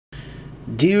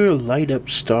Dear light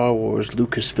up Star Wars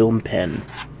Lucasfilm pen.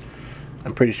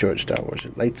 I'm pretty sure it's Star Wars.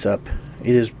 It lights up.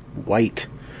 It is white.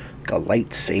 Like a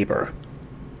lightsaber.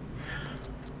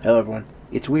 Hello everyone.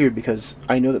 It's weird because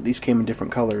I know that these came in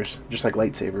different colors, just like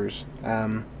lightsabers.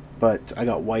 But I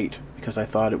got white because I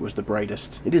thought it was the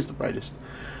brightest. It is the brightest.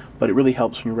 But it really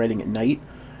helps when you're writing at night.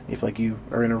 If like you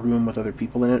are in a room with other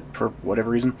people in it for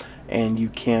whatever reason, and you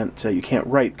can't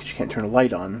write because you can't turn a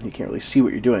light on, you can't really see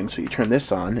what you're doing. So you turn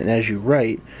this on, and as you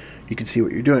write, you can see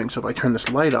what you're doing. So if I turn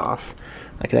this light off,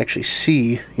 I can actually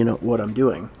see, what I'm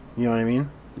doing. You know what I mean?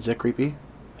 Is that creepy?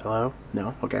 Hello?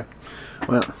 No? Okay.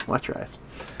 Well, watch your eyes.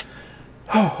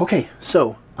 Oh, okay.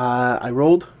 So I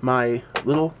rolled my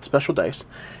little special dice.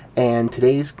 And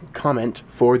today's comment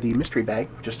for the mystery bag,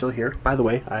 which is still here. By the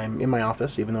way, I'm in my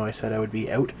office, even though I said I would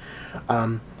be out.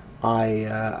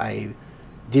 I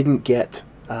didn't get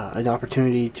an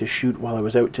opportunity to shoot while I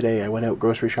was out today. I went out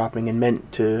grocery shopping and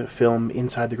meant to film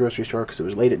inside the grocery store because it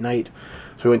was late at night.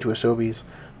 So I went to a Sobeys.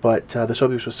 But the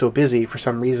Sobeys was so busy for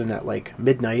some reason at like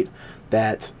midnight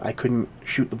that I couldn't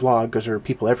shoot the vlog because there were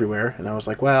people everywhere. And I was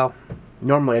like, well,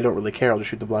 normally I don't really care, I'll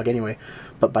just shoot the vlog anyway.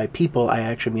 But by people, I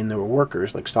actually mean there were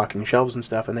workers, like stocking shelves and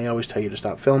stuff, and they always tell you to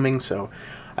stop filming, so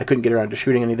I couldn't get around to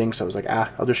shooting anything, so I was like,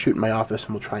 I'll just shoot in my office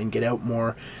and we'll try and get out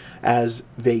more as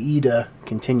VAEDA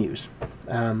continues.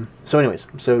 So anyways,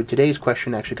 so today's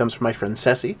question actually comes from my friend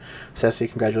Ceci. Ceci,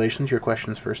 congratulations, your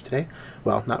question's first today.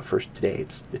 Well, not first today,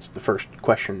 it's the first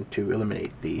question to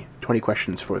eliminate the 20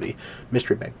 questions for the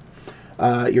mystery bag.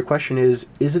 Your question is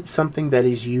it something that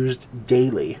is used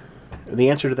daily? The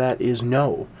answer to that is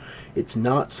no. It's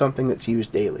not something that's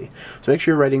used daily. So make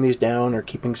sure you're writing these down or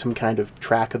keeping some kind of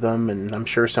track of them, and I'm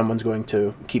sure someone's going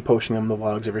to keep posting them in the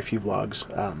vlogs every few vlogs.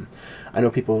 I know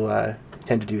people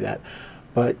tend to do that.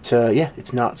 But yeah,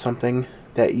 it's not something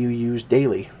that you use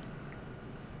daily.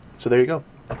 So there you go.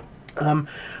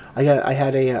 I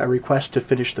had a request to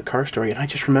finish the car story, and I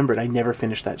just remembered I never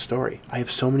finished that story. I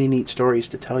have so many neat stories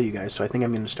to tell you guys, so I think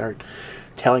I'm going to start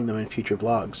telling them in future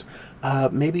vlogs.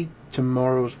 Maybe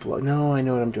tomorrow's vlog. No, I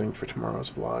know what I'm doing for tomorrow's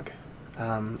vlog.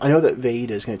 I know that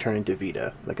VAEDA is going to turn into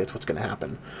VAEDA. Like, that's what's going to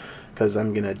happen. Because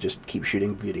I'm going to just keep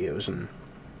shooting videos and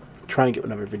try and get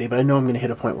one up every day. But I know I'm going to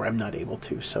hit a point where I'm not able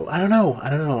to. So, I don't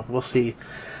know. We'll see.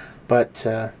 But,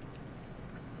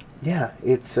 yeah,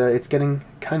 it's getting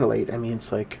kind of late. I mean,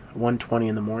 it's like 1:20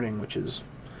 in the morning, which is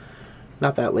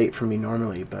not that late for me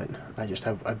normally, but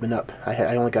I've been up.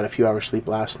 I only got a few hours sleep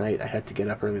last night. I had to get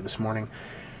up early this morning,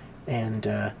 and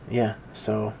yeah,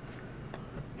 so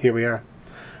here we are.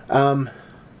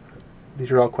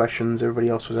 These are all questions. Everybody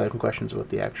else was asking questions about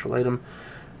the actual item,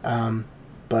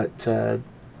 but to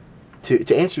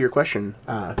answer your question,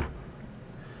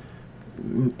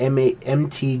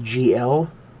 MTGL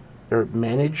or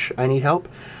manage. I need help.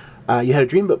 You had a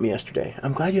dream about me yesterday.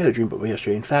 I'm glad you had a dream about me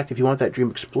yesterday. In fact, if you want that dream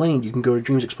explained, you can go to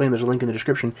Dreams Explained. There's a link in the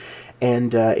description.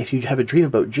 And if you have a dream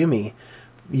about Jimmy,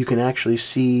 you can actually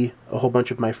see a whole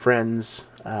bunch of my friends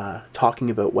talking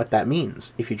about what that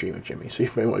means if you dream of Jimmy. So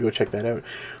you might want to go check that out.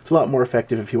 It's a lot more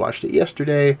effective if you watched it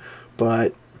yesterday,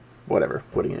 but whatever.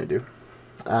 What are you going to do?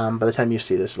 By the time you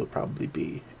see this, it'll probably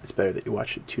be... It's better that you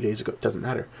watched it 2 days ago. It doesn't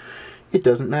matter. It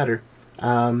doesn't matter.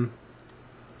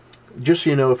 Just so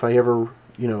you know, if I ever...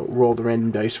 roll the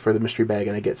random dice for the mystery bag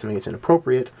and I get something that's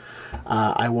inappropriate,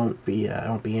 I won't be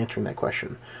answering that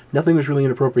question. Nothing was really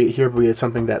inappropriate here, but we had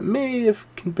something that may have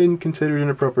been considered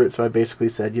inappropriate, so I basically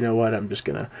said, you know what, I'm just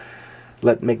gonna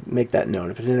make that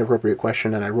known. If it's an inappropriate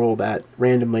question and I roll that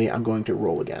randomly, I'm going to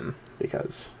roll again,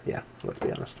 because, yeah, let's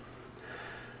be honest.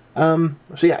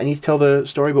 So yeah, I need to tell the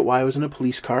story about why I was in a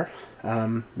police car,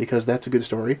 because that's a good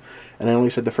story, and I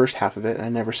only said the first half of it, and I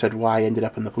never said why I ended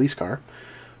up in the police car.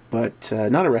 But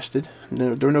not arrested.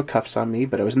 No, there were no cuffs on me,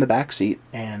 but I was in the back seat,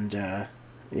 and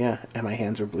yeah, and my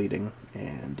hands were bleeding,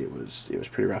 and it was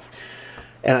pretty rough.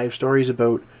 And I have stories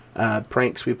about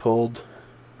pranks we pulled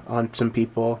on some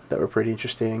people that were pretty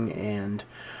interesting, and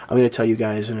I'm going to tell you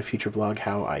guys in a future vlog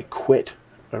how I quit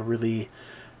a really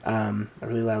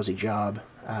lousy job.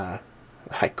 I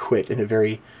quit in a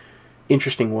very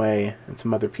interesting way, and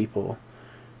some other people.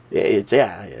 It's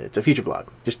a future vlog.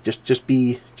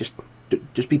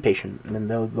 Just be patient, and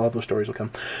then all those stories will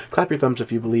come. Clap your thumbs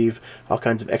if you believe. All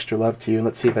kinds of extra love to you. And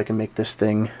let's see if I can make this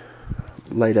thing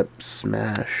light up,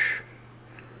 smash.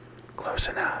 Close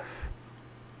enough.